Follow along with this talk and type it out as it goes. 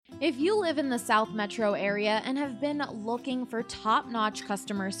If you live in the South Metro area and have been looking for top-notch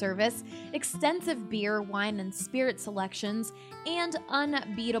customer service, extensive beer, wine, and spirit selections, and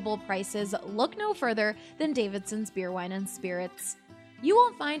unbeatable prices, look no further than Davidson's Beer, Wine, and Spirits. You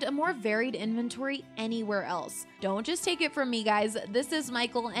won't find a more varied inventory anywhere else. Don't just take it from me, guys. This is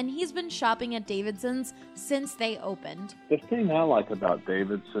Michael, and he's been shopping at Davidson's since they opened. The thing I like about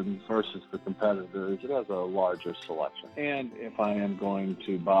Davidson's versus the competitor is it has a larger selection. And if I am going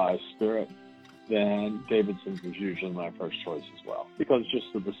to buy spirit, then Davidson's is usually my first choice as well, because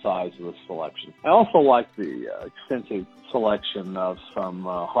just of the size of the selection. I also like the extensive selection of some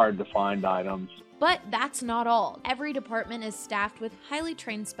hard-to-find items. But that's not all. Every department is staffed with highly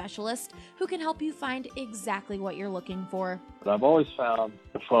trained specialists who can help you find exactly what you're looking for. But I've always found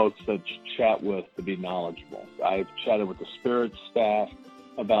the folks that you chat with to be knowledgeable. I've chatted with the spirits staff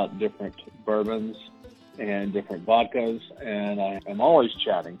about different bourbons and different vodkas, and I am always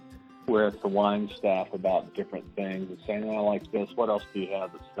chatting with the wine staff about different things and saying, I like this, what else do you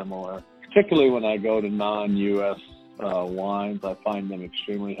have that's similar? Particularly when I go to non-U.S. wines, I find them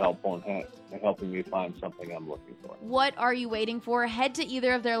extremely helpful in helping me find something I'm looking for. What are you waiting for? Head to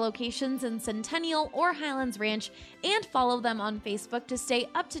either of their locations in Centennial or Highlands Ranch and follow them on Facebook to stay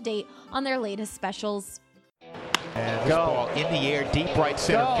up to date on their latest specials. And this ball in the air, deep right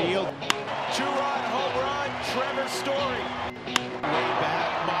center field. Two-run home run, Trevor Story. Way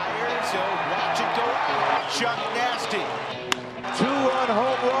back, Myers, watch it go out. Chuck Nasty. Two-run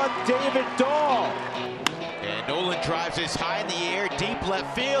home run, David Dahl. And Nolan drives this high in the air, deep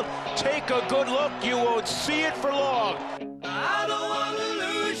left field. Take a good look, you won't see it for long. I don't want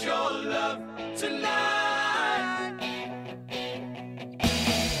to lose your love tonight.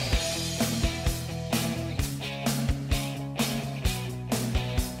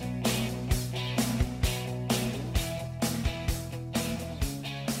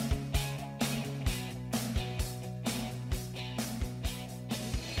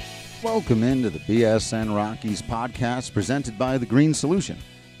 Welcome into the BSN Rockies podcast presented by The Green Solution.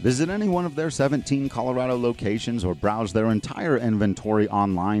 Visit any one of their 17 Colorado locations or browse their entire inventory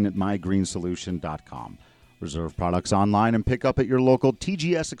online at mygreensolution.com. Reserve products online and pick up at your local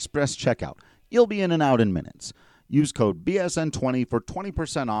TGS Express checkout. You'll be in and out in minutes. Use code BSN20 for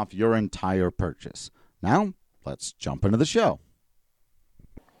 20% off your entire purchase. Now, let's jump into the show.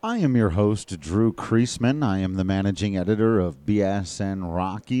 I am your host, Drew Kreisman. I am the managing editor of BSN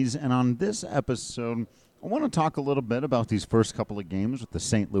Rockies, and on this episode, I want to talk a little bit about these first couple of games with the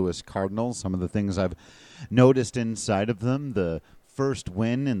St. Louis Cardinals, some of the things I've noticed inside of them, the first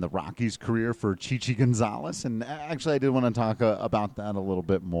win in the Rockies' career for Chichi Gonzalez, and actually I did want to talk about that a little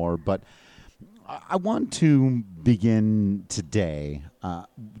bit more, but I want to begin today,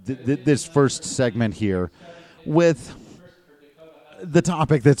 this first segment here, with the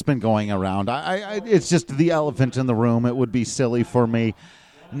topic that's been going around. It's just the elephant in the room. It would be silly for me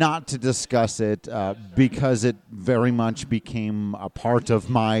not to discuss it because it very much became a part of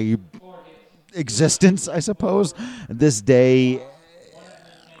my existence, I suppose. This day,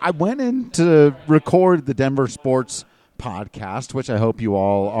 I went in to record the Denver Sports podcast, which I hope you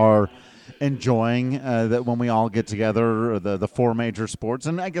all are enjoying, that when we all get together, the four major sports.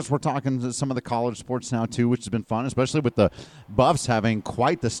 And I guess we're talking to some of the college sports now, too, which has been fun, especially with the Buffs having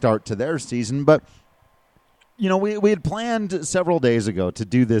quite the start to their season. But, you know, we had planned several days ago to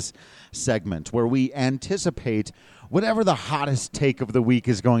do this segment where we anticipate whatever the hottest take of the week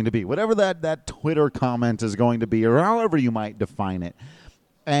is going to be, whatever that Twitter comment is going to be, or however you might define it.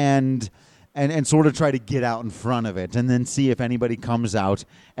 And sort of try to get out in front of it and then see if anybody comes out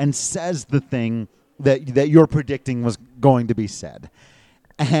and says the thing that you're predicting was going to be said.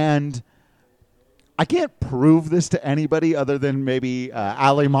 And I can't prove this to anybody other than maybe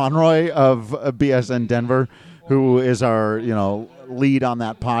Ali Monroy of BSN Denver, who is our, lead on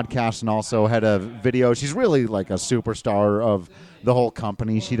that podcast and also had a video. She's really like a superstar of the whole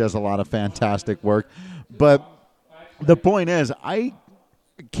company. She does a lot of fantastic work. But the point is, I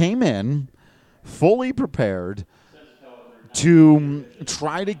came in fully prepared to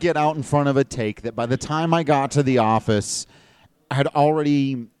try to get out in front of a take that by the time I got to the office had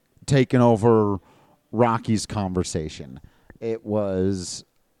already taken over Rocky's conversation. It was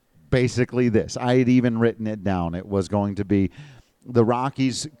basically this. I had even written it down. It was going to be the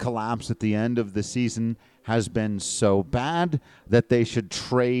Rockies' collapse at the end of the season has been so bad that they should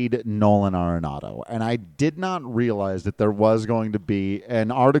trade Nolan Arenado. And I did not realize that there was going to be an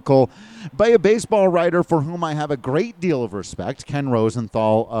article by a baseball writer for whom I have a great deal of respect, Ken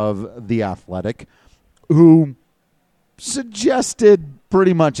Rosenthal of The Athletic, who suggested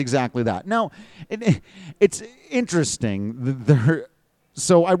pretty much exactly that. Now, it's interesting. There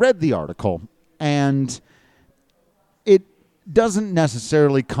So I read the article, and it doesn't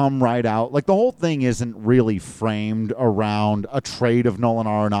necessarily come right out. Like, the whole thing isn't really framed around a trade of Nolan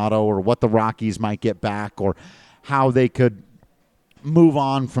Arenado or what the Rockies might get back or how they could move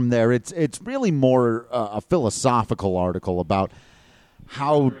on from there. It's really more a philosophical article about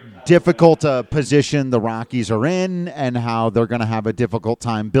how difficult a position the Rockies are in and how they're going to have a difficult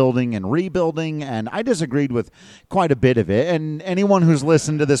time building and rebuilding. And I disagreed with quite a bit of it. And anyone who's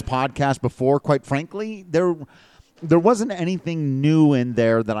listened to this podcast before, quite frankly, there wasn't anything new in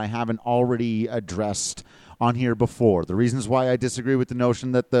there that I haven't already addressed on here before. The reasons why I disagree with the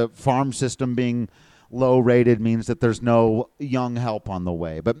notion that the farm system being low rated means that there's no young help on the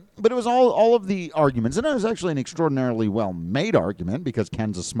way. But it was all of the arguments, and it was actually an extraordinarily well made argument because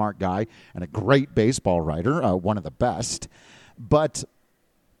Ken's a smart guy and a great baseball writer, one of the best. But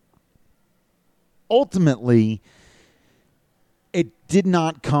ultimately, it did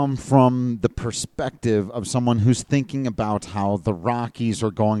not come from the perspective of someone who's thinking about how the Rockies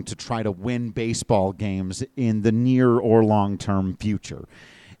are going to try to win baseball games in the near or long-term future.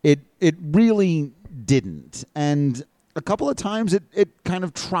 It really didn't. And a couple of times it kind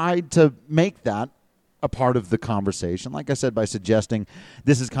of tried to make that a part of the conversation, like I said, by suggesting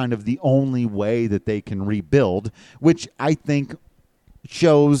this is kind of the only way that they can rebuild, which I think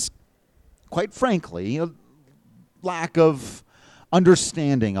shows, quite frankly, a lack of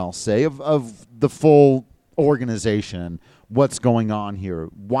understanding, I'll say, of the full organization, what's going on here,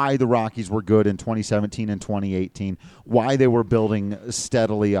 why the Rockies were good in 2017 and 2018, why they were building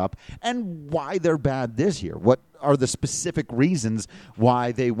steadily up, and why they're bad this year. What are the specific reasons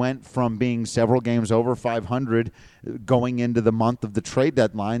why they went from being several games over 500 going into the month of the trade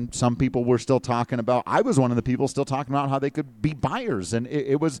deadline? Some people were still talking about, I was one of the people still talking about how they could be buyers, and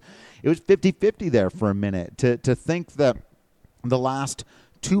it was 50-50 there for a minute. To think that the last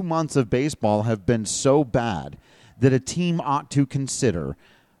 2 months of baseball have been so bad that a team ought to consider,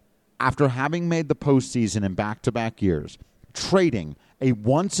 after having made the postseason in back-to-back years, trading a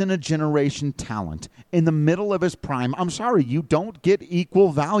once-in-a-generation talent in the middle of his prime. I'm sorry, you don't get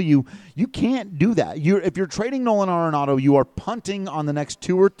equal value. You can't do that. If you're trading Nolan Arenado, you are punting on the next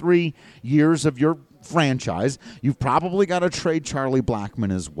 2 or 3 years of your franchise. You've probably got to trade Charlie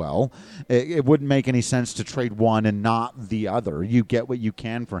Blackmon as well. It wouldn't make any sense to trade one and not the other. You get what you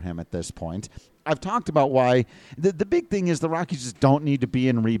can for him at this point. I've talked about why the big thing is the Rockies just don't need to be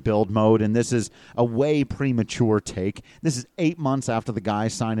in rebuild mode, and this is a way premature take. This is 8 months after the guy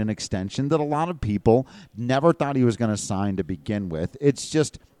signed an extension that a lot of people never thought he was going to sign to begin with. It's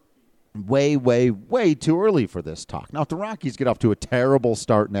just way, way, way too early for this talk. Now, if the Rockies get off to a terrible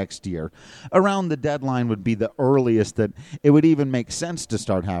start next year, around the deadline would be the earliest that it would even make sense to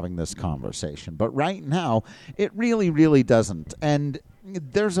start having this conversation. But right now, it really, really doesn't. And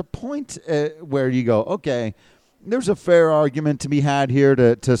there's a point where you go, okay, there's a fair argument to be had here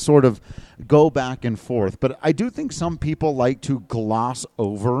to sort of go back and forth. But I do think some people like to gloss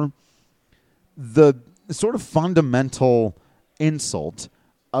over the sort of fundamental insult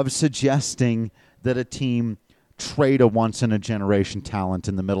of suggesting that a team trade a once-in-a-generation talent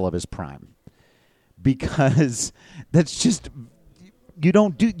in the middle of his prime. Because that's just, you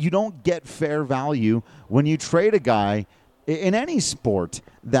don't get fair value when you trade a guy in any sport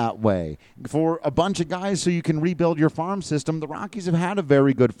that way for a bunch of guys so you can rebuild your farm system. The Rockies have had a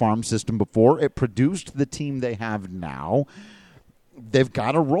very good farm system before. It produced the team they have now. They've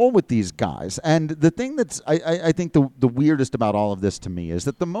got to roll with these guys. And the thing that's, I think the weirdest about all of this to me is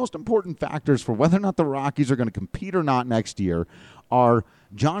that the most important factors for whether or not the Rockies are going to compete or not next year are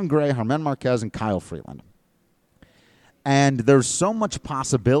John Gray, Germán Márquez, and Kyle Freeland. And there's so much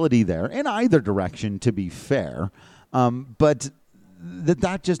possibility there in either direction, to be fair. But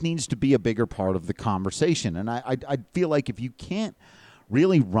that just needs to be a bigger part of the conversation. And I feel like if you can't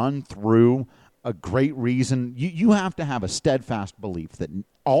really run through a great reason, you have to have a steadfast belief that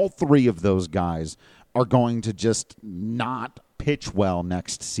all three of those guys are going to just not pitch well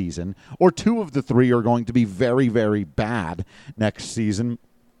next season, or two of the three are going to be very, very bad next season.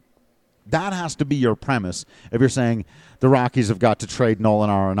 That has to be your premise if you're saying the Rockies have got to trade Nolan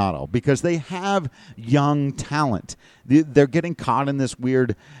Arenado, because they have young talent. They're getting caught in this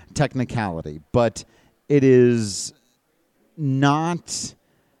weird technicality, but it is not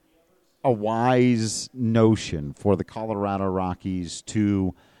a wise notion for the Colorado Rockies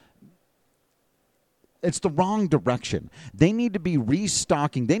to It's the wrong direction. They need to be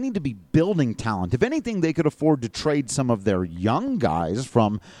restocking. They need to be building talent. If anything, they could afford to trade some of their young guys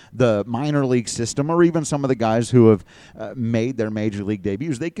from the minor league system, or even some of the guys who have made their major league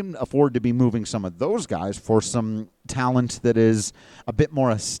debuts. They can afford to be moving some of those guys for some talent that is a bit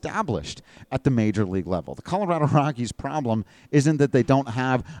more established at the major league level. The Colorado Rockies' problem isn't that they don't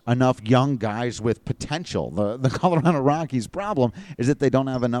have enough young guys with potential. The Colorado Rockies' problem is that they don't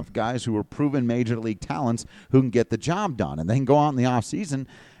have enough guys who are proven major league talents who can get the job done. And they can go out in the offseason,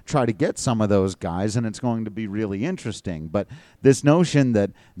 try to get some of those guys, and it's going to be really interesting. But this notion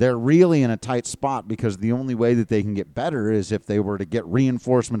that they're really in a tight spot because the only way that they can get better is if they were to get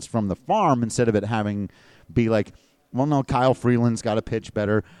reinforcements from the farm, instead of it having be like, well, no, Kyle Freeland's got to pitch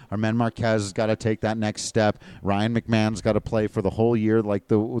better. Armen Marquez has got to take that next step. Ryan McMahon's got to play for the whole year like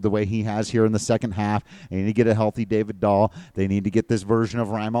the way he has here in the second half. They need to get a healthy David Dahl. They need to get this version of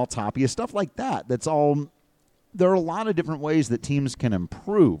Raimel Tapia, stuff like that. That's all. There are a lot of different ways that teams can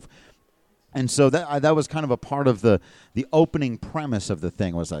improve. And so that was kind of a part of the opening premise of the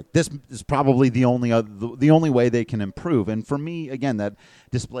thing, was like, this is probably the only way they can improve. And for me, again, that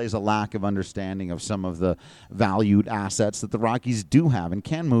displays a lack of understanding of some of the valued assets that the Rockies do have and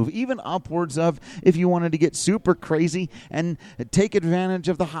can move, even upwards of, if you wanted to get super crazy and take advantage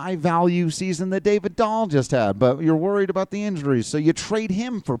of the high value season that David Dahl just had, but you're worried about the injuries, so you trade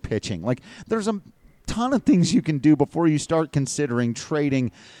him for pitching. Like, there's a ton of things you can do before you start considering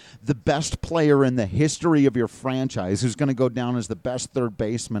trading the best player in the history of your franchise, who's going to go down as the best third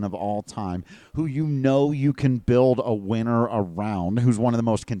baseman of all time, who you can build a winner around, who's one of the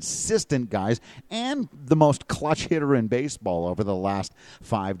most consistent guys and the most clutch hitter in baseball over the last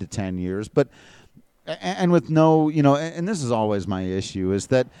 5 to 10 years. But and with no, and this is always my issue, is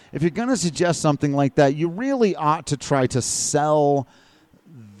that if you're going to suggest something like that, you really ought to try to sell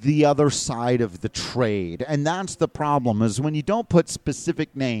the other side of the trade. And that's the problem, is when you don't put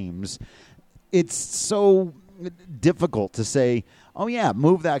specific names, it's so difficult to say, oh yeah,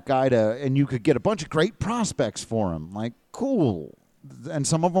 move that guy and you could get a bunch of great prospects for him. Like, cool. And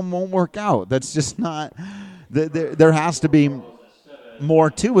some of them won't work out. That's just not, there has to be more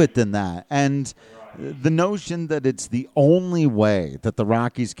to it than that. And the notion that it's the only way that the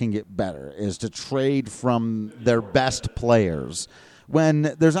Rockies can get better is to trade from their best players, when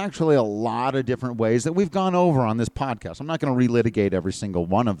there's actually a lot of different ways that we've gone over on this podcast. I'm not going to relitigate every single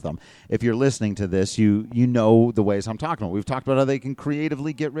one of them. If you're listening to this, you know the ways I'm talking about. We've talked about how they can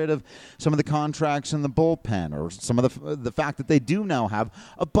creatively get rid of some of the contracts in the bullpen, or some of the fact that they do now have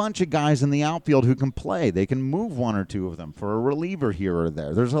a bunch of guys in the outfield who can play. They can move one or two of them for a reliever here or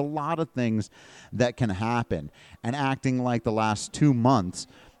there. There's a lot of things that can happen. And acting like the last 2 months,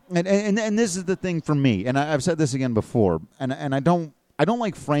 and this is the thing for me, and I've said this again before, and I don't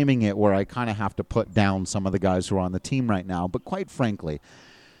like framing it where I kind of have to put down some of the guys who are on the team right now. But quite frankly,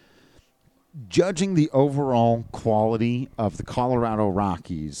 judging the overall quality of the Colorado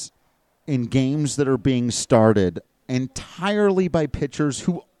Rockies in games that are being started entirely by pitchers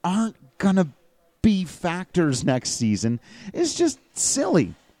who aren't going to be factors next season is just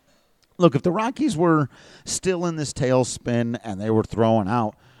silly. Look, if the Rockies were still in this tailspin and they were throwing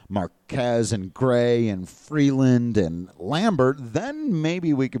out Marquez and Gray and Freeland and Lambert, then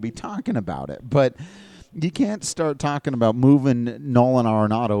maybe we could be talking about it. But you can't start talking about moving Nolan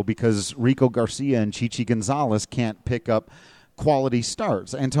Arenado because Rico Garcia and Chichi Gonzalez can't pick up quality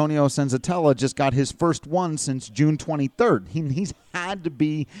starts. Antonio Senzatella just got his first one since June 23rd. He's had to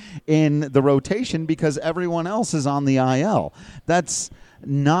be in the rotation because everyone else is on the IL. That's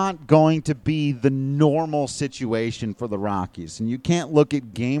not going to be the normal situation for the Rockies. And you can't look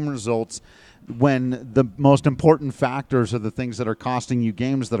at game results when the most important factors are the things that are costing you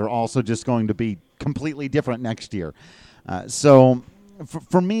games that are also just going to be completely different next year. So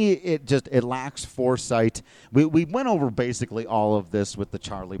for me, it lacks foresight. We went over basically all of this with the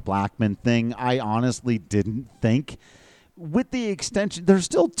Charlie Blackmon thing. I honestly didn't think, with the extension, there's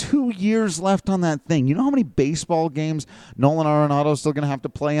still 2 years left on that thing. You know how many baseball games Nolan Arenado is still going to have to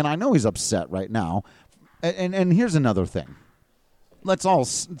play in? I know he's upset right now. And here's another thing. Let's all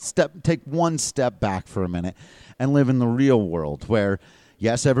take one step back for a minute and live in the real world where,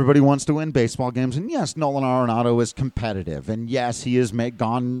 yes, everybody wants to win baseball games, and yes, Nolan Arenado is competitive, and yes, he has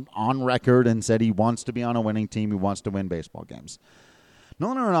gone on record and said he wants to be on a winning team, he wants to win baseball games.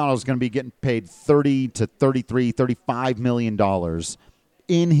 Nolan Arenado is going to be getting paid $30 to $33, $35 million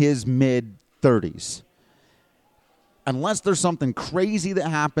in his mid-30s. Unless there's something crazy that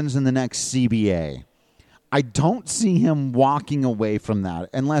happens in the next CBA, I don't see him walking away from that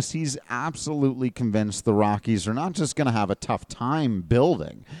unless he's absolutely convinced the Rockies are not just going to have a tough time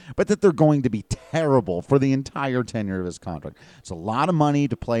building, but that they're going to be terrible for the entire tenure of his contract. It's a lot of money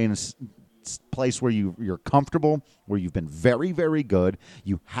to play in a place where you're comfortable, where you've been very, very good.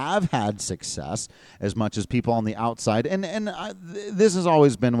 You have had success as much as people on the outside. And this has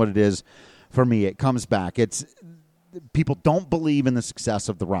always been what it is for me. It comes back. People don't believe in the success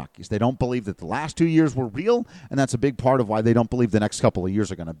of the Rockies. They don't believe that the last 2 years were real, and that's a big part of why they don't believe the next couple of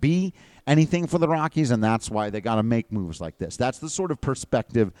years are going to be anything for the Rockies, and that's why they got to make moves like this. That's the sort of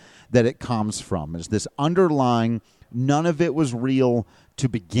perspective that it comes from, is this underlying, none of it was real to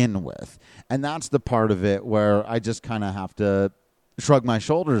begin with. And that's the part of it where I just kind of have to shrug my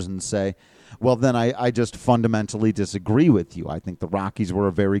shoulders and say, well, then I just fundamentally disagree with you. I think the Rockies were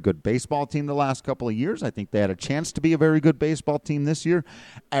a very good baseball team the last couple of years. I think they had a chance to be a very good baseball team this year.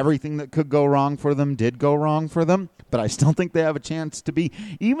 Everything that could go wrong for them did go wrong for them, but I still think they have a chance to be,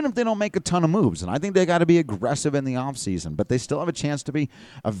 even if they don't make a ton of moves, and I think they got to be aggressive in the offseason, but they still have a chance to be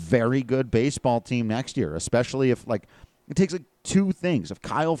a very good baseball team next year, especially if, like, it takes like two things. If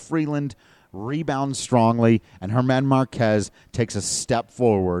Kyle Freeland rebounds strongly and Germán Marquez takes a step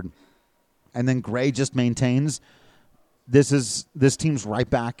forward, and then Gray just maintains, this team's right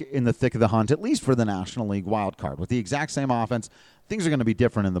back in the thick of the hunt, at least for the National League wild card. With the exact same offense, things are going to be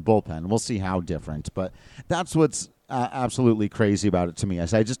different in the bullpen. We'll see how different, but that's what's absolutely crazy about it to me.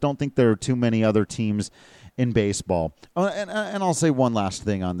 I just don't think there are too many other teams in baseball. And I'll say one last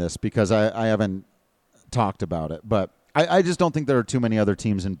thing on this because I haven't talked about it, but I just don't think there are too many other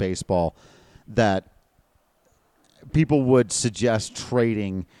teams in baseball that people would suggest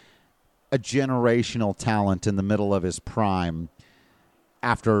trading a generational talent in the middle of his prime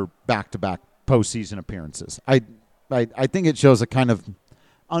after back-to-back postseason appearances. I think it shows a kind of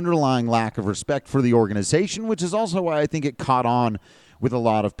underlying lack of respect for the organization, which is also why I think it caught on with a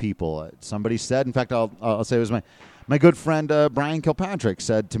lot of people. Somebody said, in fact, I'll say it was my good friend Brian Kilpatrick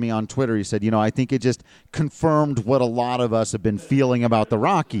said to me on Twitter, he said, I think it just confirmed what a lot of us have been feeling about the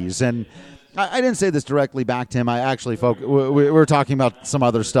Rockies. And I didn't say this directly back to him. I actually, we were talking about some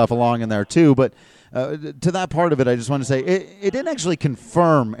other stuff along in there too. But to that part of it, I just want to say it didn't actually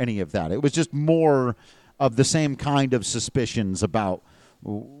confirm any of that. It was just more of the same kind of suspicions about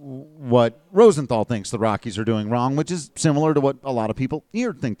what Rosenthal thinks the Rockies are doing wrong, which is similar to what a lot of people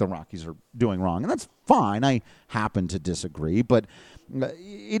here think the Rockies are doing wrong. And that's fine. I happen to disagree, but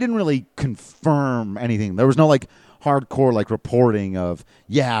it didn't really confirm anything. There was no hardcore reporting of,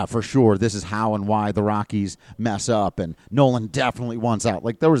 yeah, for sure, this is how and why the Rockies mess up, and Nolan definitely wants out.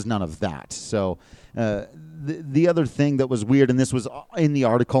 There was none of that. So the other thing that was weird, and this was in the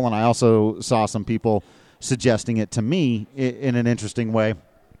article, and I also saw some people suggesting it to me in an interesting way,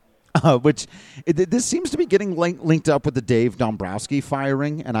 which this seems to be getting linked up with the Dave Dombrowski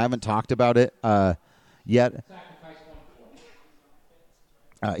firing, and I haven't talked about it yet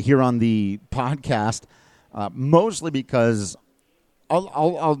here on the podcast. Mostly because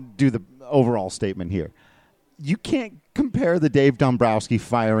I'll do the overall statement here. You can't compare the Dave Dombrowski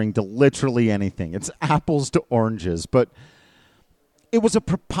firing to literally anything. It's apples to oranges, but it was a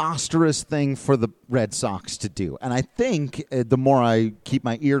preposterous thing for the Red Sox to do. And I think the more I keep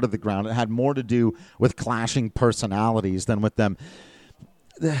my ear to the ground, it had more to do with clashing personalities than with them.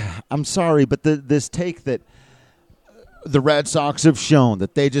 I'm sorry, but this take that the Red Sox have shown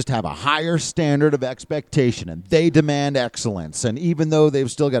that they just have a higher standard of expectation and they demand excellence. And even though they've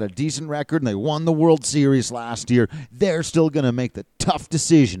still got a decent record and they won the World Series last year, they're still going to make the tough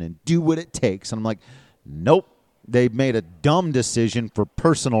decision and do what it takes. And I'm like, nope. They've made a dumb decision for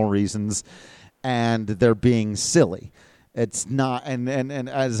personal reasons and they're being silly. It's not, and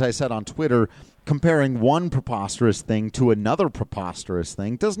as I said on Twitter, comparing one preposterous thing to another preposterous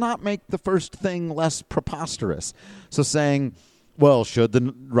thing does not make the first thing less preposterous. So saying, well, should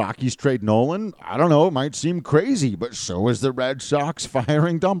the Rockies trade Nolan? I don't know. It might seem crazy, but so is the Red Sox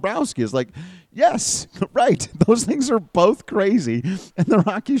firing Dombrowski. It's like, yes, right. Those things are both crazy, and the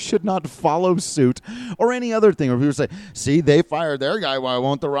Rockies should not follow suit or any other thing. Or people say, see, they fired their guy. Why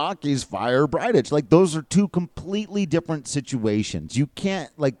won't the Rockies fire Bridich? Those are two completely different situations. You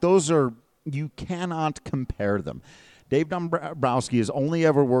cannot compare them. Dave Dombrowski has only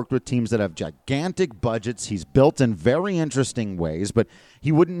ever worked with teams that have gigantic budgets. He's built in very interesting ways, but he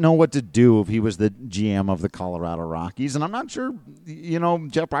wouldn't know what to do if he was the GM of the Colorado Rockies. And I'm not sure,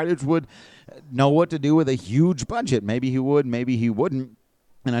 Jeff Bridich would know what to do with a huge budget. Maybe he would, maybe he wouldn't.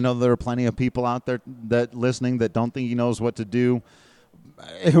 And I know there are plenty of people out there that listening that don't think he knows what to do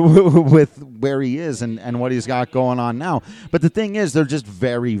with where he is and what he's got going on now. But the thing is, they're just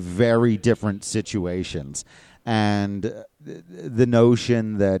very, very different situations. And the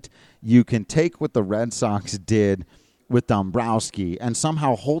notion that you can take what the Red Sox did with Dombrowski and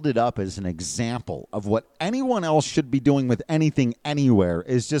somehow hold it up as an example of what anyone else should be doing with anything anywhere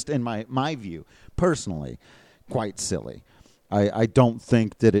is just, in my view, personally, quite silly. I don't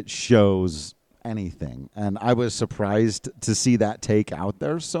think that it shows anything. And I was surprised to see that take out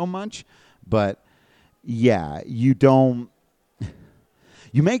there so much. But, yeah, you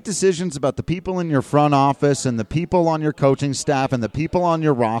make decisions about the people in your front office and the people on your coaching staff and the people on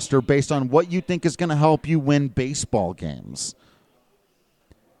your roster based on what you think is going to help you win baseball games.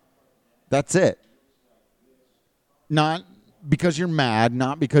 That's it. Not because you're mad,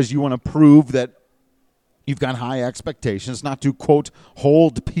 not because you want to prove that you've got high expectations, not to, quote,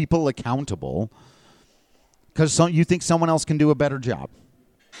 hold people accountable, because you think someone else can do a better job.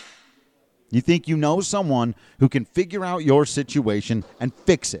 You think you know someone who can figure out your situation and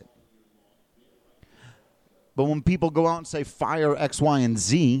fix it. But when people go out and say fire X, Y, and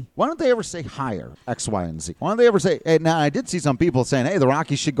Z, why don't they ever say hire X, Y, and Z? Why don't they ever say, hey, now I did see some people saying, hey, the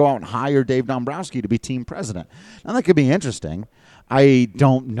Rockies should go out and hire Dave Dombrowski to be team president. Now that could be interesting. I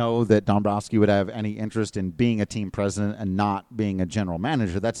don't know that Dombrowski would have any interest in being a team president and not being a general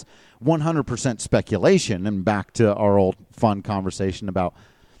manager. That's 100% speculation. And back to our old fun conversation about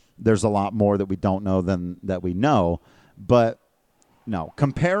there's a lot more that we don't know than that we know. But no,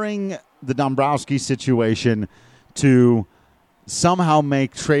 comparing the Dombrowski situation to somehow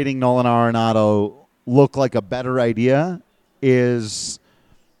make trading Nolan Arenado look like a better idea is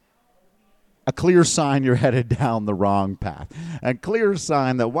a clear sign you're headed down the wrong path. A clear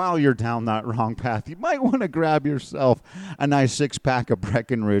sign that while you're down that wrong path, you might want to grab yourself a nice 6-pack of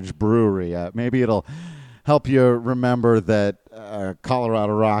Breckenridge Brewery. Maybe it'll help you remember that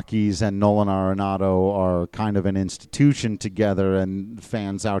Colorado Rockies and Nolan Arenado are kind of an institution together, and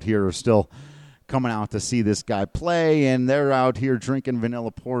fans out here are still coming out to see this guy play, and they're out here drinking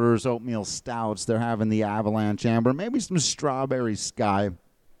vanilla porters, oatmeal stouts. They're having the Avalanche Amber, maybe some Strawberry Sky,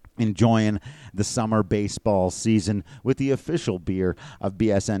 enjoying the summer baseball season with the official beer of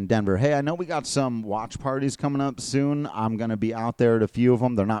BSN Denver. Hey, I know we got some watch parties coming up soon. I'm going to be out there at a few of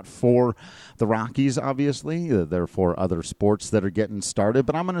them. They're not for the Rockies, obviously. They're for other sports that are getting started,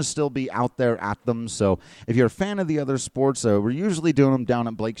 but I'm going to still be out there at them. So if you're a fan of the other sports, we're usually doing them down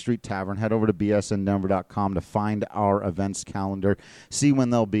at Blake Street Tavern. Head over to bsndenver.com to find our events calendar, see when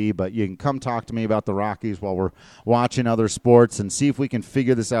they'll be, but you can come talk to me about the Rockies while we're watching other sports and see if we can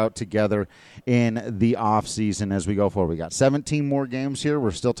figure this out together in the off season as we go forward. We got 17 more games here.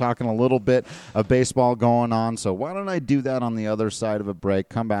 We're still talking a little bit of baseball going on, so why don't I do that on the other side of a break,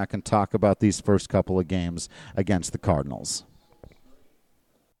 come back and talk about these first couple of games against the Cardinals.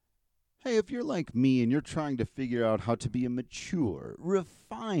 Hey, if you're like me and you're trying to figure out how to be a mature,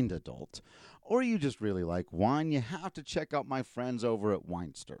 refined adult, or you just really like wine, you have to check out my friends over at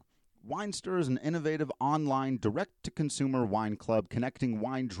Winester. Winester is an innovative online direct-to-consumer wine club connecting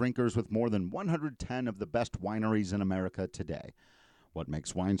wine drinkers with more than 110 of the best wineries in America today. What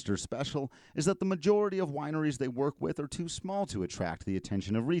makes Winester special is that the majority of wineries they work with are too small to attract the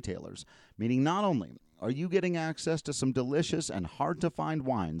attention of retailers, meaning not only are you getting access to some delicious and hard-to-find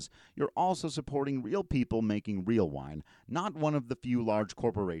wines, you're also supporting real people making real wine, not one of the few large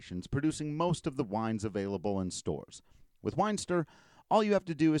corporations producing most of the wines available in stores. With Winester, all you have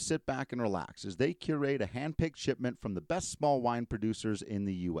to do is sit back and relax as they curate a hand-picked shipment from the best small wine producers in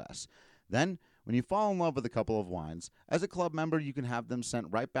the U.S. Then, when you fall in love with a couple of wines, as a club member, you can have them sent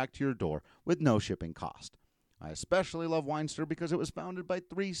right back to your door with no shipping cost. I especially love Winester because it was founded by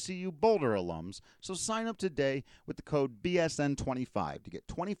 3 CU Boulder alums, so sign up today with the code BSN25 to get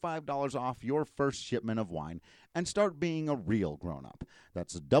 $25 off your first shipment of wine and start being a real grown-up.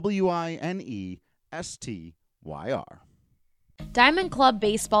 That's WINESTYR. Diamond Club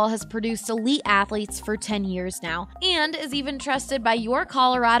Baseball has produced elite athletes for 10 years now and is even trusted by your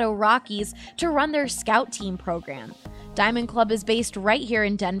Colorado Rockies to run their scout team program. Diamond Club is based right here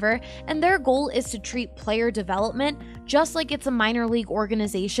in Denver, and their goal is to treat player development just like it's a minor league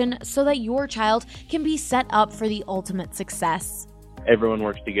organization so that your child can be set up for the ultimate success. Everyone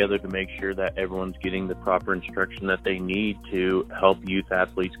works together to make sure that everyone's getting the proper instruction that they need to help youth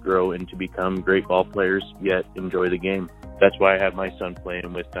athletes grow and to become great ball players, yet enjoy the game. That's why I have my son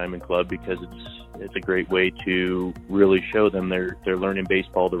playing with Diamond Club, because it's a great way to really show them they're learning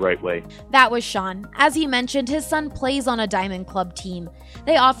baseball the right way. That was Sean. As he mentioned, his son plays on a Diamond Club team.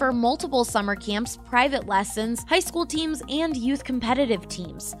 They offer multiple summer camps, private lessons, high school teams, and youth competitive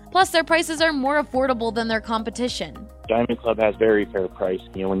teams. Plus, their prices are more affordable than their competition. Diamond Club has very fair price.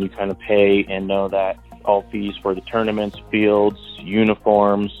 When you kind of pay and know that all fees for the tournaments, fields,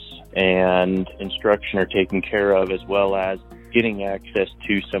 uniforms, and instruction are taken care of, as well as getting access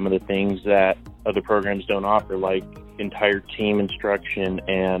to some of the things that other programs don't offer, like entire team instruction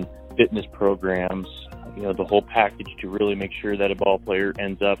and fitness programs, the whole package to really make sure that a ball player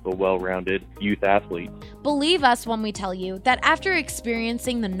ends up a well-rounded youth athlete. Believe us when we tell you that after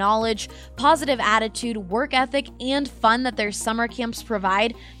experiencing the knowledge, positive attitude, work ethic, and fun that their summer camps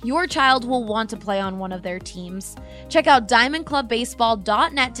provide, your child will want to play on one of their teams. Check out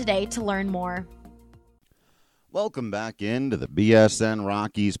diamondclubbaseball.net today to learn more. Welcome back into the BSN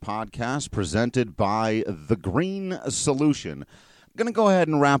Rockies podcast presented by The Green Solution. I'm going to go ahead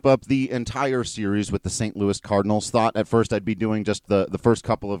and wrap up the entire series with the St. Louis Cardinals. Thought at first I'd be doing just the first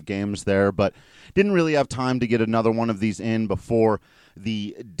couple of games there, but didn't really have time to get another one of these in before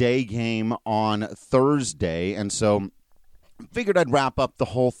the day game on Thursday, and so figured I'd wrap up the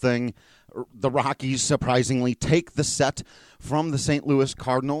whole thing. The Rockies surprisingly take the set from the St. Louis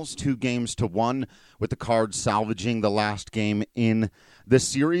Cardinals 2-1, with the Cards salvaging the last game in this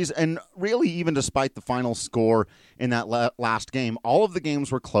series. And really, even despite the final score in that last game, all of the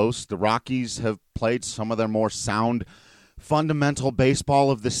games were close. The Rockies have played some of their more sound, fundamental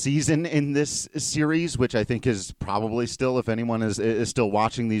baseball of the season in this series, which I think is probably still, if anyone is still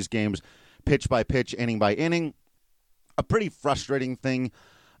watching these games pitch by pitch, inning by inning, a pretty frustrating thing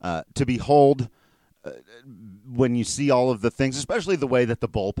to behold when you see all of the things, especially the way that the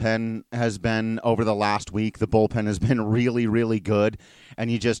bullpen has been over the last week. The bullpen has been really, really good, and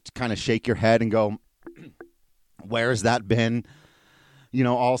you just kind of shake your head and go, where has that been,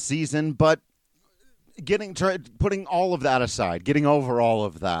 all season? But putting all of that aside, getting over all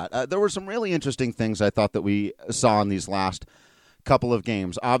of that, there were some really interesting things I thought that we saw in these last couple of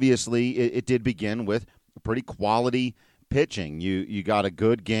games. Obviously, it did begin with pretty quality pitching. You got a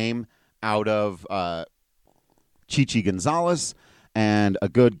good game out of Chichi Gonzalez and a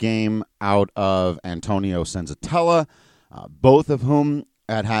good game out of Antonio Senzatella, both of whom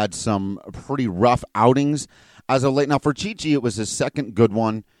had some pretty rough outings as of late. Now, for Chichi, it was his second good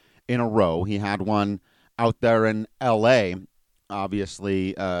one in a row. He had one out there in L.A.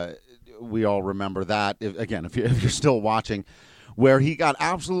 Obviously, we all remember that. If you're still watching, where he got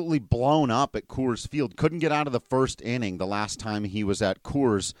absolutely blown up at Coors Field. Couldn't get out of the first inning the last time he was at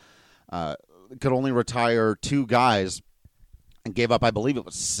Coors. Could only retire 2 guys and gave up, I believe it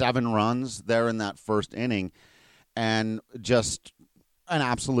was 7 runs there in that first inning, and just an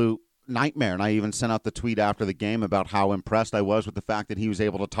absolute nightmare. And I even sent out the tweet after the game about how impressed I was with the fact that he was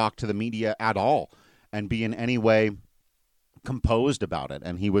able to talk to the media at all and be in any way composed about it,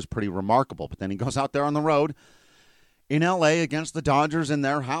 and he was pretty remarkable. But then he goes out there on the road in L.A. against the Dodgers in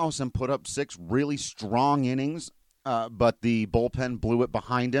their house and put up 6 really strong innings, but the bullpen blew it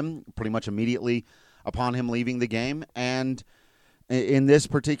behind him pretty much immediately upon him leaving the game. And in this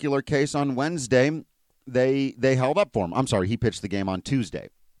particular case on Wednesday, they held up for him. I'm sorry, he pitched the game on Tuesday.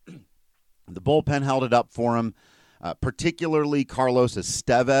 The bullpen held it up for him, particularly Carlos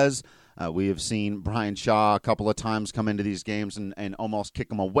Estevez. We have seen Brian Shaw a couple of times come into these games and almost kick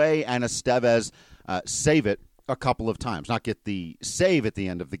them away, and Estevez save it a couple of times. Not get the save at the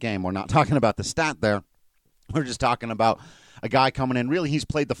end of the game. We're not talking about the stat there. We're just talking about a guy coming in. Really, he's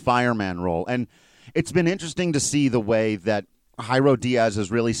played the fireman role. And it's been interesting to see the way that Jairo Diaz has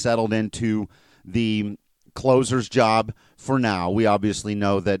really settled into the closer's job for now. We obviously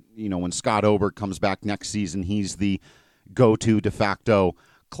know that, when Scott Ober comes back next season, he's the go-to de facto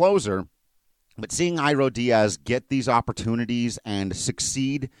closer. But seeing Jairo Diaz get these opportunities and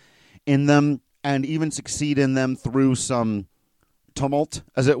succeed in them, and even succeed in them through some tumult,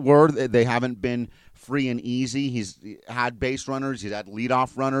 as it were. They haven't been free and easy. He's had base runners. He's had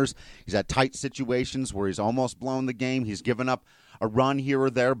leadoff runners. He's had tight situations where he's almost blown the game. He's given up a run here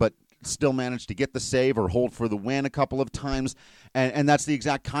or there, but still managed to get the save or hold for the win a couple of times. And that's the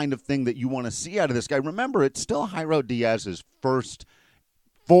exact kind of thing that you want to see out of this guy. Remember, it's still Jairo Diaz's first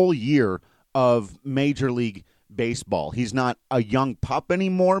full year of Major League Baseball. He's not a young pup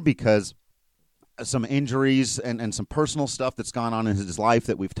anymore because some injuries and some personal stuff that's gone on in his life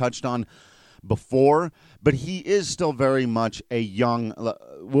that we've touched on before, but he is still very much a young,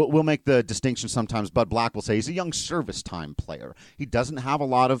 we'll make the distinction sometimes. Bud Black will say he's a young service time player. He doesn't have a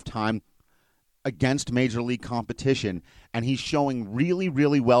lot of time against Major League competition, and he's showing really,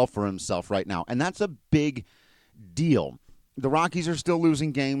 really well for himself right now, and that's a big deal. The Rockies are still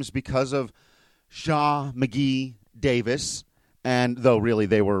losing games because of Shaw, McGee, Davis, and though really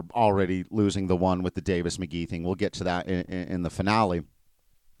they were already losing the one with the Davis-McGee thing. We'll get to that in the finale.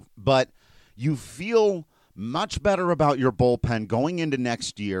 But you feel much better about your bullpen going into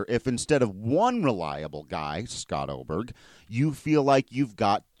next year if instead of one reliable guy, Scott Oberg, you feel like you've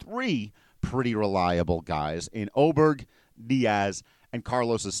got 3 pretty reliable guys in Oberg, Diaz, and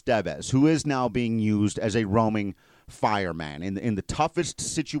Carlos Estevez, who is now being used as a roaming fireman in the toughest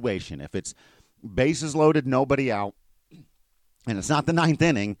situation. If it's bases loaded, nobody out, and it's not the 9th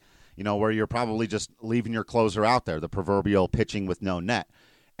inning, where you're probably just leaving your closer out there, the proverbial pitching with no net.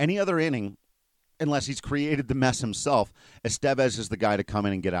 Any other inning, unless he's created the mess himself, Estevez is the guy to come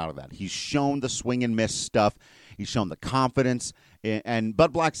in and get out of that. He's shown the swing and miss stuff. He's shown the confidence. And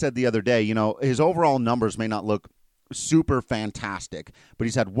Bud Black said the other day, his overall numbers may not look super fantastic, but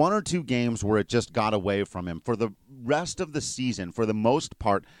he's had 1 or 2 games where it just got away from him. For the rest of the season, for the most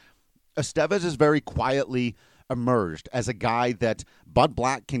part, Estevez has very quietly emerged as a guy that Bud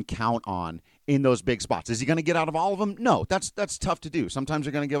Black can count on in those big spots. Is he going to get out of all of them? No, that's tough to do. Sometimes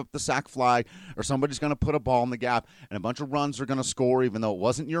you're going to give up the sac fly, or somebody's going to put a ball in the gap, and a bunch of runs are going to score even though it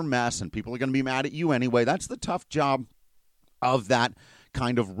wasn't your mess, and people are going to be mad at you anyway. That's the tough job of that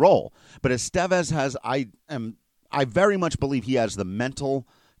kind of role. But Estevez has, I very much believe he has the mental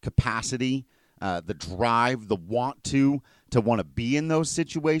capacity, the drive, the want to want to be in those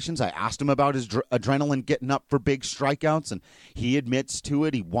situations. I asked him about his adrenaline getting up for big strikeouts, and he admits to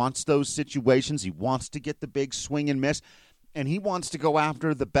it. He wants those situations. He wants to get the big swing and miss, and he wants to go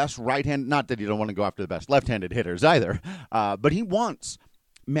after the best right-hand. Not that he don't want to go after the best left-handed hitters either, but he wants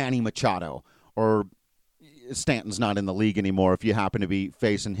Manny Machado, or Stanton's not in the league anymore if you happen to be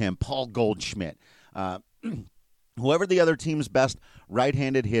facing him, Paul Goldschmidt. Whoever the other team's best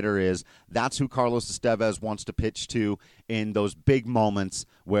right-handed hitter is, that's who Carlos Estevez wants to pitch to in those big moments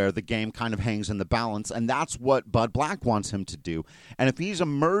where the game kind of hangs in the balance, and that's what Bud Black wants him to do. And if he's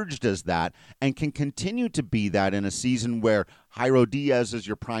emerged as that and can continue to be that in a season where Jairo Diaz is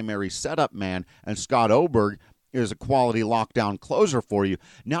your primary setup man and Scott Oberg is a quality lockdown closer for you,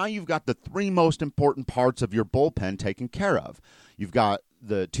 now you've got the 3 most important parts of your bullpen taken care of. You've got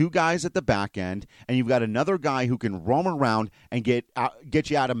the 2 guys at the back end, and you've got another guy who can roam around and get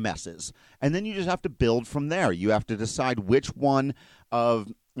you out of messes. And then you just have to build from there. You have to decide which one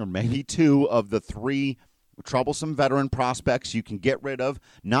of, or maybe 2 of the 3 troublesome veteran prospects you can get rid of,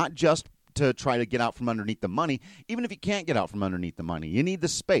 not just to try to get out from underneath the money. Even if you can't get out from underneath the money, you need the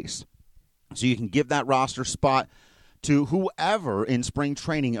space. So you can give that roster spot to whoever in spring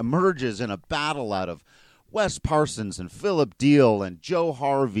training emerges in a battle out of Wes Parsons and Philip Deal and Joe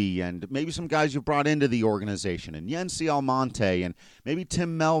Harvey and maybe some guys you've brought into the organization, and Yency Almonte and maybe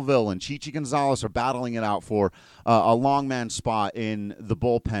Tim Melville and Chichi Gonzalez are battling it out for a long man spot in the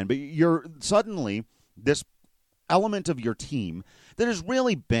bullpen. But you're suddenly this element of your team that has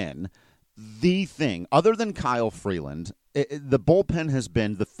really been the thing, other than Kyle Freeland, the bullpen has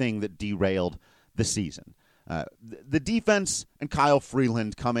been the thing that derailed the season. The defense and Kyle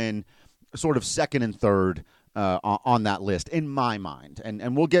Freeland come in sort of second and third on that list, in my mind.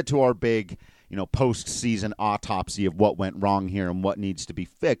 And we'll get to our big, post-season autopsy of what went wrong here and what needs to be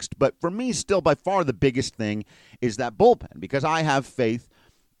fixed. But for me, still by far the biggest thing is that bullpen, because I have faith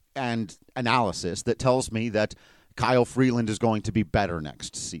and analysis that tells me that Kyle Freeland is going to be better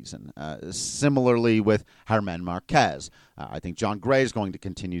next season. Similarly with Germán Marquez. I think John Gray is going to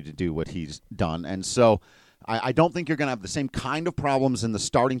continue to do what he's done. And so I don't think you're going to have the same kind of problems in the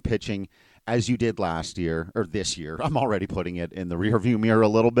starting pitching as you did last year, or this year. I'm already putting it in the rearview mirror a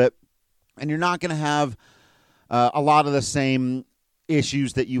little bit. And you're not going to have a lot of the same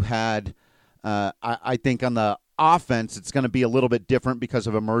issues that you had, I think, on the offense. It's going to be a little bit different because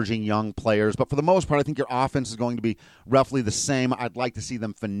of emerging young players. But for the most part, I think your offense is going to be roughly the same. I'd like to see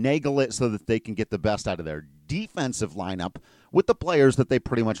them finagle it so that they can get the best out of their defensive lineup with the players that they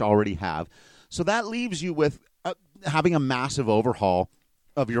pretty much already have. So that leaves you with having a massive overhaul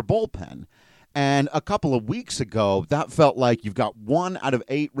of your bullpen. And a couple of weeks ago, that felt like you've got 1 out of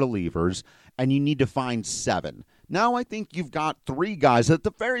 8 relievers, and you need to find 7. Now I think you've got 3 guys that at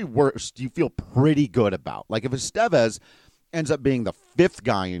the very worst you feel pretty good about. Like if Estevez ends up being the 5th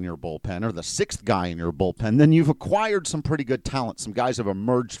guy in your bullpen or the 6th guy in your bullpen, then you've acquired some pretty good talent. Some guys have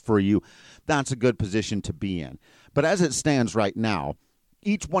emerged for you. That's a good position to be in. But as it stands right now,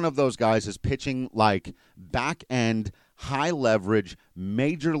 each one of those guys is pitching like back-end, high-leverage,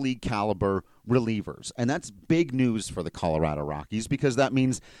 major league caliber relievers. And that's big news for the Colorado Rockies, because that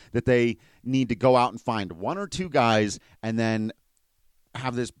means that they need to go out and find 1 or 2 guys and then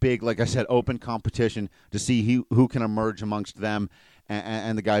have this big, like I said, open competition to see who can emerge amongst them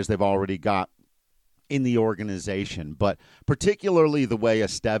and the guys they've already got in the organization, but particularly the way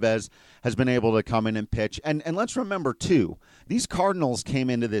Estevez has been able to come in and pitch. And let's remember, too, these Cardinals came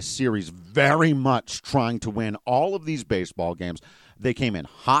into this series very much trying to win all of these baseball games. They came in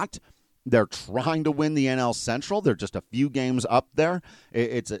hot. They're trying to win the NL Central. They're just a few games up there.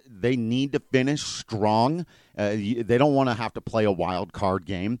 They need to finish strong. They don't want to have to play a wild card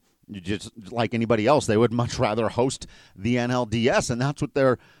game. Just like anybody else, they would much rather host the NLDS, and that's what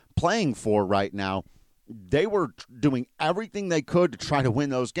they're playing for right now. They were doing everything they could to try to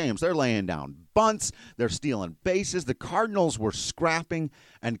win those games. They're laying down bunts. They're stealing bases. The Cardinals were scrapping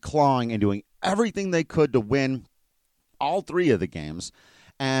and clawing and doing everything they could to win all three of the games.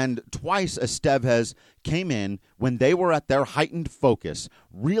 And twice Estevez came in when they were at their heightened focus,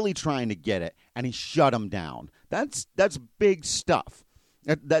 really trying to get it, and he shut them down. That's big stuff.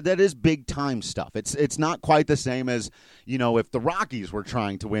 That is big time stuff. It's not quite the same as, if the Rockies were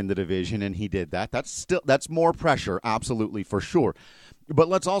trying to win the division and he did that. That's more pressure, absolutely, for sure. But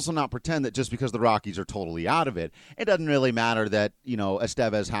let's also not pretend that just because the Rockies are totally out of it, it doesn't really matter that,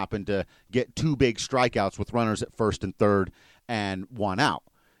 Estevez happened to get 2 big strikeouts with runners at first and third and 1 out.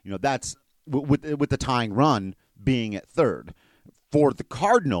 That's with the tying run being at third. For the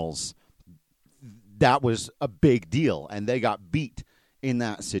Cardinals, that was a big deal, and they got beat in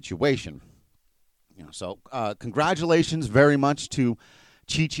that situation. So congratulations very much to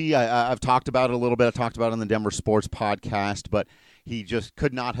Chi-Chi. I've talked about it a little bit. I talked about it on the Denver Sports Podcast, but he just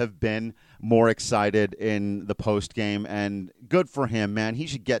could not have been more excited in the post game, and good for him, man. He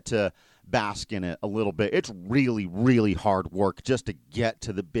should get to bask in it a little bit. It's really, really hard work just to get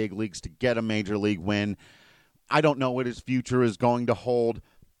to the big leagues, to get a major league win. I don't know what his future is going to hold,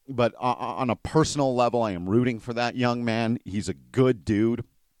 but on a personal level, I am rooting for that young man. He's a good dude,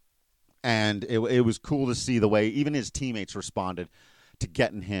 and it was cool to see the way even his teammates responded to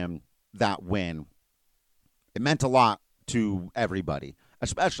getting him that win. It meant a lot to everybody,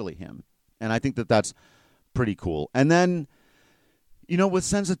 especially him, and I think that's pretty cool. And then, with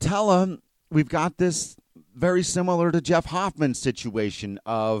Senzatella, we've got this very similar to Jeff Hoffman's situation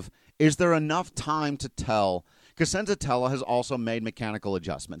of, is there enough time to tell? Because Senzatella has also made mechanical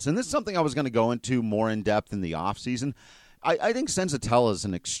adjustments. And this is something I was going to go into more in depth in the offseason. I think Senzatella is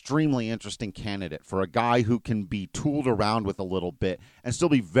an extremely interesting candidate for a guy who can be tooled around with a little bit and still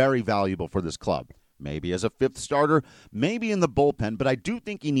be very valuable for this club. Maybe as a 5th starter, maybe in the bullpen, but I do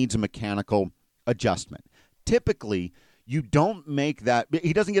think he needs a mechanical adjustment. Typically, you don't make that.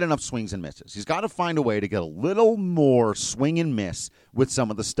 He doesn't get enough swings and misses. He's got to find a way to get a little more swing and miss with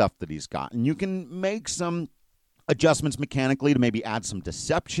some of the stuff that he's got. And you can make some adjustments mechanically to maybe add some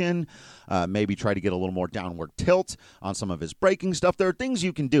deception, maybe try to get a little more downward tilt on some of his breaking stuff. There are things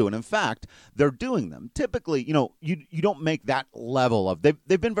you can do, and in fact, they're doing them. Typically, you don't make that level of,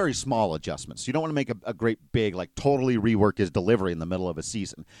 they've been very small adjustments. You don't want to make a great big, like totally rework his delivery in the middle of a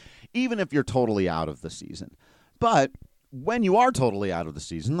season, even if you're totally out of the season. But when you are totally out of the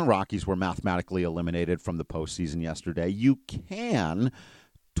season, the Rockies were mathematically eliminated from the postseason yesterday, you can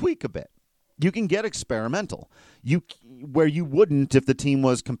tweak a bit. You can get experimental, where you wouldn't if the team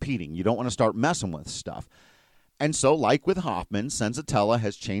was competing. You don't want to start messing with stuff. And so, like with Hoffman, Senzatella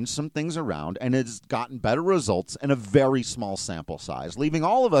has changed some things around and has gotten better results in a very small sample size, leaving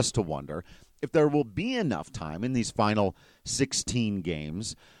all of us to wonder if there will be enough time in these final 16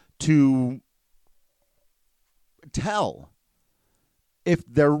 games to tell if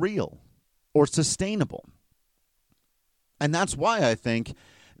they're real or sustainable. And that's why I think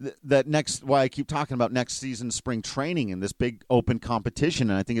why I keep talking about next season's spring training and this big open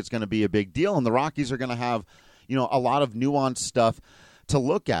competition, and I think it's going to be a big deal. And the Rockies are going to have, a lot of nuanced stuff to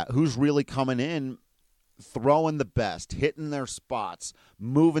look at. Who's really coming in, throwing the best, hitting their spots,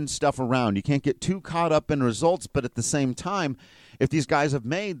 moving stuff around. You can't get too caught up in results, but at the same time, if these guys have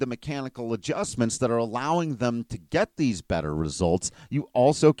made the mechanical adjustments that are allowing them to get these better results, you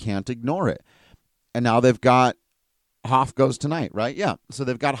also can't ignore it. And now they've got Hoff goes tonight, right? Yeah. So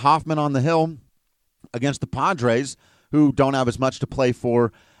they've got Hoffman on the hill against the Padres, who don't have as much to play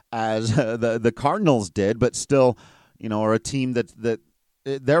for as the Cardinals did, but still, are a team that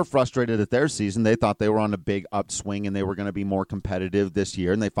they're frustrated at their season. They thought they were on a big upswing and they were going to be more competitive this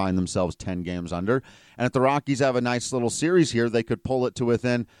year, and they find themselves 10 games under. And if the Rockies have a nice little series here, they could pull it to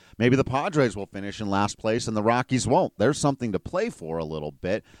within. Maybe the Padres will finish in last place and the Rockies won't. There's something to play for a little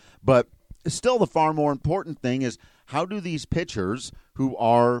bit, but still the far more important thing is, how do these pitchers who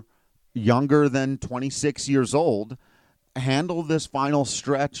are younger than 26 years old handle this final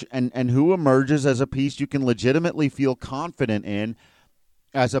stretch, and who emerges as a piece you can legitimately feel confident in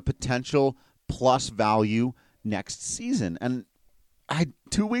as a potential plus value next season? And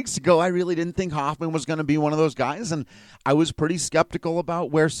 2 weeks ago, I really didn't think Hoffman was going to be one of those guys, and I was pretty skeptical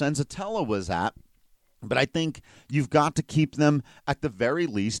about where Senzatella was at. But I think you've got to keep them, at the very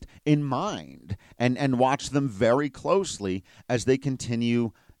least, in mind and watch them very closely as they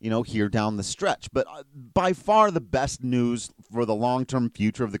continue, here down the stretch. But by far the best news for the long-term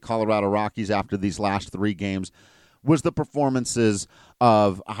future of the Colorado Rockies after these last 3 games was the performances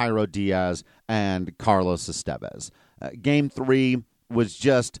of Jairo Diaz and Carlos Estevez. Game 3 was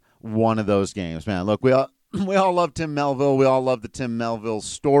just one of those games, man. Look, we all love Tim Melville. We all love the Tim Melville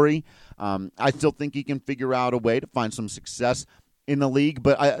story. I still think he can figure out a way to find some success in the league,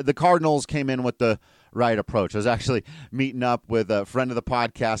 but the Cardinals came in with the right approach. I was actually meeting up with a friend of the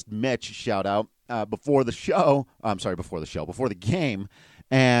podcast, Mitch, shout out, before the game,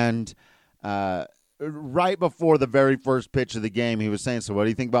 and right before the very first pitch of the game, he was saying, so what do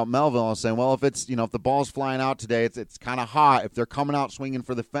you think about Melville? I was saying, well, if it's, if the ball's flying out today, it's kind of hot. If they're coming out swinging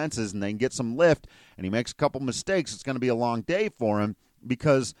for the fences and they can get some lift and he makes a couple mistakes, it's going to be a long day for him,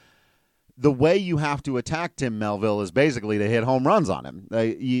 because the way you have to attack Tim Melville is basically to hit home runs on him.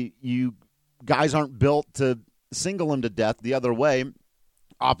 You guys aren't built to single him to death the other way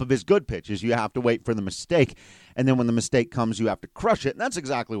off of his good pitches. You have to wait for the mistake, and then when the mistake comes, you have to crush it, and that's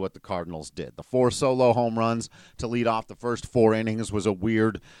exactly what the Cardinals did. The 4 solo home runs to lead off the first 4 innings was a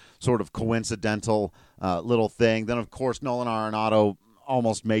weird, sort of coincidental little thing. Then, of course, Nolan Arenado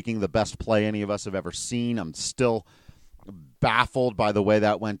almost making the best play any of us have ever seen. I'm still baffled by the way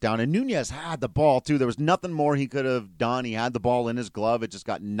that went down. And Nunez had the ball, too. There was nothing more he could have done. He had the ball in his glove. It just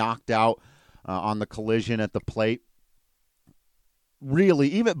got knocked out on the collision at the plate. Really,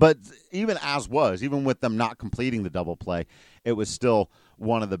 even with them not completing the double play, it was still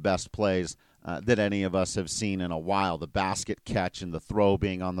one of the best plays that any of us have seen in a while. The basket catch and the throw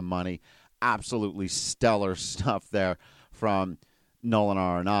being on the money. Absolutely stellar stuff there from Nolan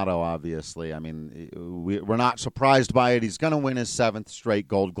Arenado, obviously. I mean, we're not surprised by it. He's going to win his 7th straight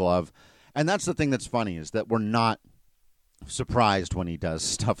Gold Glove. And that's the thing that's funny, is that we're not surprised when he does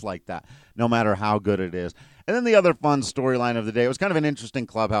stuff like that, no matter how good it is. And then the other fun storyline of the day, it was kind of an interesting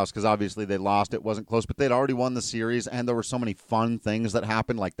clubhouse because obviously they lost. It wasn't close, but they'd already won the series, and there were so many fun things that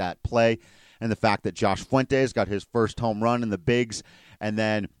happened, like that play and the fact that Josh Fuentes got his first home run in the bigs, and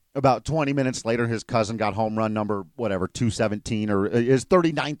then about 20 minutes later, his cousin got home run number, 217, or his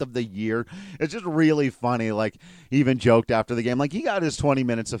 39th of the year. It's just really funny. Like, he even joked after the game, like, he got his 20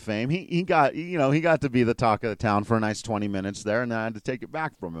 minutes of fame. He got to be the talk of the town for a nice 20 minutes there, and then I had to take it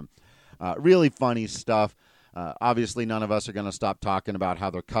back from him. Really funny stuff. Obviously, none of us are going to stop talking about how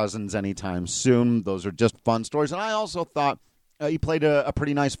they're cousins anytime soon. Those are just fun stories. And I also thought he played a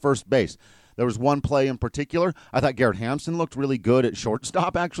pretty nice first base. There was one play in particular. I thought Garrett Hampson looked really good at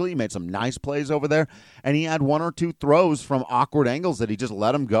shortstop, actually. He made some nice plays over there. And he had 1 or 2 throws from awkward angles that he just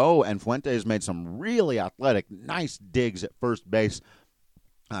let him go. And Fuentes made some really athletic, nice digs at first base.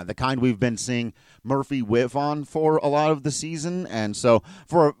 The kind we've been seeing Murphy whiff on for a lot of the season. And so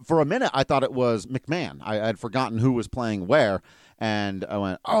for a minute, I thought it was McMahon. I had forgotten who was playing where. And I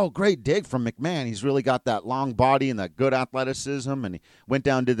went, oh, great dig from McMahon. He's really got that long body and that good athleticism. And he went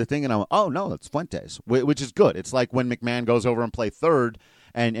down and did the thing. And I went, oh, no, that's Fuentes, which is good. It's like when McMahon goes over and play third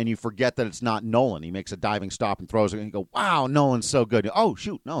and you forget that it's not Nolan. He makes a diving stop and throws it. And you go, wow, Nolan's so good. Oh,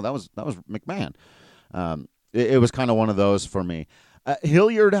 shoot, no, that was McMahon. It was kind of one of those for me.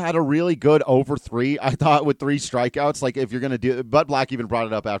 Hilliard had a really good over 3, I thought, with 3 strikeouts. Like, if you're going to do – Bud Black even brought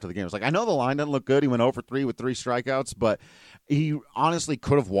it up after the game. It was like, I know the line doesn't look good. He went over 3 with 3 strikeouts, but he honestly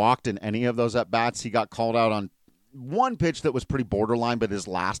could have walked in any of those at-bats. He got called out on one pitch that was pretty borderline, but his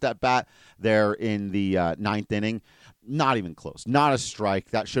last at-bat there in the 9th inning, not even close. Not a strike.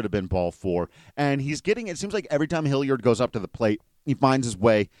 That should have been ball 4. And he's getting – it seems like every time Hilliard goes up to the plate, he finds his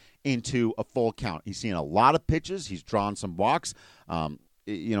way into a full count. He's seeing a lot of pitches. He's drawn some walks.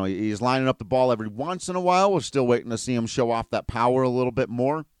 He's lining up the ball every once in a while. We're still waiting to see him show off that power a little bit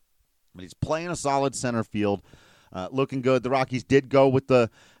more. But he's playing a solid center field. Looking good. The Rockies did go with the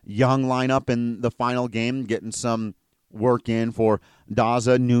young lineup in the final game, getting some work in for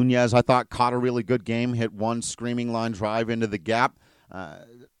Daza. Nunez, I thought, caught a really good game, hit one screaming line drive into the gap.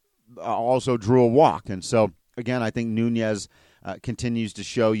 Also drew a walk. And so, again, I think Nunez continues to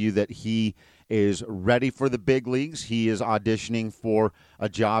show you that he is ready for the big leagues. He is auditioning for a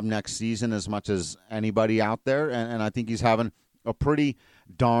job next season as much as anybody out there, and I think he's having a pretty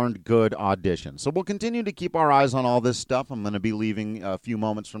darned good audition. So we'll continue to keep our eyes on all this stuff. I'm going to be leaving a few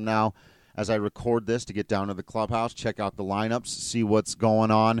moments from now as I record this to get down to the clubhouse, check out the lineups, see what's going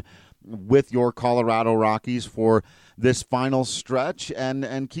on with your Colorado Rockies for this final stretch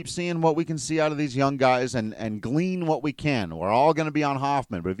and keep seeing what we can see out of these young guys and glean what we can. We're all going to be on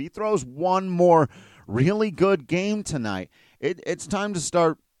Hoffman, but if he throws one more really good game tonight, it's time to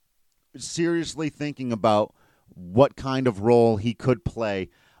start seriously thinking about what kind of role he could play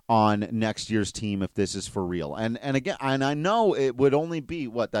on next year's team if this is for real. And again, and I know it would only be,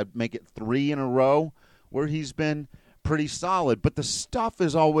 that'd make it 3 in a row where he's been pretty solid, but the stuff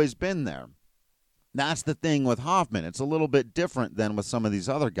has always been there. That's the thing with Hoffman. It's a little bit different than with some of these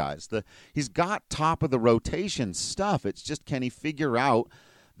other guys. He's got top of the rotation stuff. It's just, can he figure out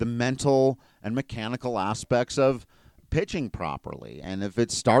the mental and mechanical aspects of pitching properly? And if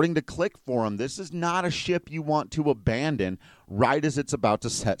it's starting to click for him, this is not a ship you want to abandon right as it's about to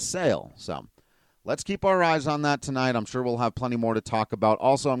set sail. So let's keep our eyes on that tonight. I'm sure we'll have plenty more to talk about.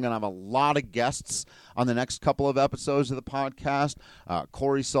 Also, I'm going to have a lot of guests on the next couple of episodes of the podcast.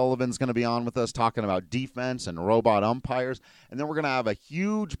 Corey Sullivan's going to be on with us talking about defense and robot umpires. And then we're going to have a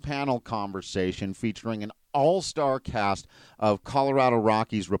huge panel conversation featuring an all-star cast of Colorado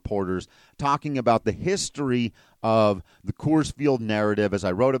Rockies reporters talking about the history of the Coors Field narrative, as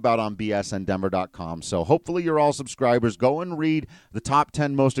I wrote about on bsndenver.com. So hopefully you're all subscribers. Go and read the top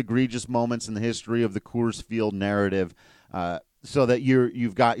 10 most egregious moments in the history of the Coors Field narrative, so that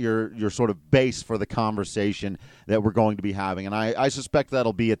you've got your sort of base for the conversation that we're going to be having. And I suspect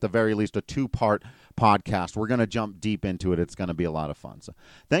that'll be at the very least a 2-part podcast. We're going to jump deep into it. It's going to be a lot of fun. So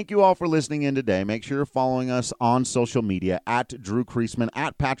thank you all for listening in today. Make sure you're following us on social media at Drew Creasman,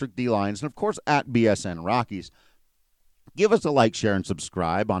 at Patrick D. Lyons, and of course at BSN Rockies. Give us a like, share, and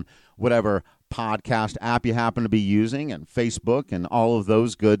subscribe on whatever podcast app you happen to be using, and Facebook and all of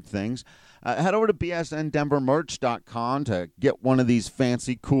those good things. Head over to bsndenvermerch.com to get one of these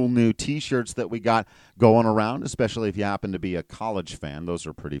fancy, cool new T-shirts that we got going around, especially if you happen to be a college fan. Those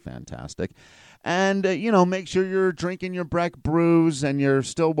are pretty fantastic. And, make sure you're drinking your Breck brews and you're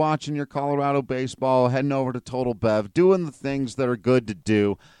still watching your Colorado baseball, heading over to Total Bev, doing the things that are good to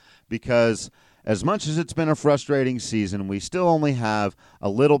do, because as much as it's been a frustrating season, we still only have a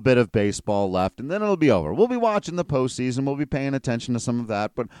little bit of baseball left, and then it'll be over. We'll be watching the postseason. We'll be paying attention to some of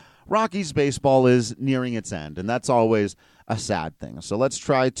that, but Rockies baseball is nearing its end, and that's always a sad thing. So let's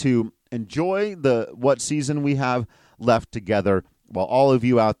try to enjoy what season we have left together while all of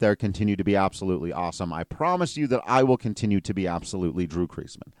you out there continue to be absolutely awesome. I promise you that I will continue to be absolutely Drew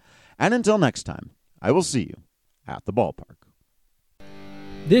Creasman. And until next time, I will see you at the ballpark.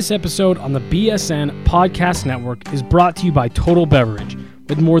 This episode on the BSN Podcast Network is brought to you by Total Beverage.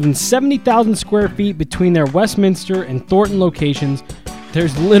 With more than 70,000 square feet between their Westminster and Thornton locations,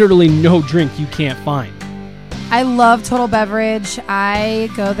 there's literally no drink you can't find. I love Total Beverage. I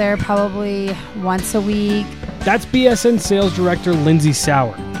go there probably once a week. That's BSN Sales Director Lindsay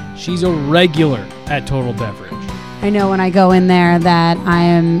Sauer. She's a regular at Total Beverage. I know when I go in there that I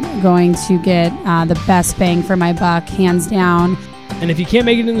am going to get the best bang for my buck, hands down. And if you can't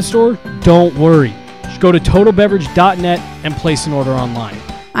make it in the store, don't worry. Just go to totalbeverage.net and place an order online.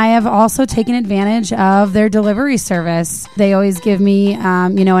 I have also taken advantage of their delivery service. They always give me,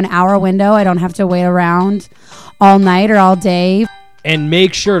 an hour window. I don't have to wait around all night or all day. And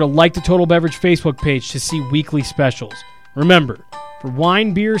make sure to like the Total Beverage Facebook page to see weekly specials. Remember, for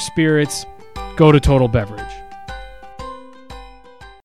wine, beer, spirits, go to Total Beverage.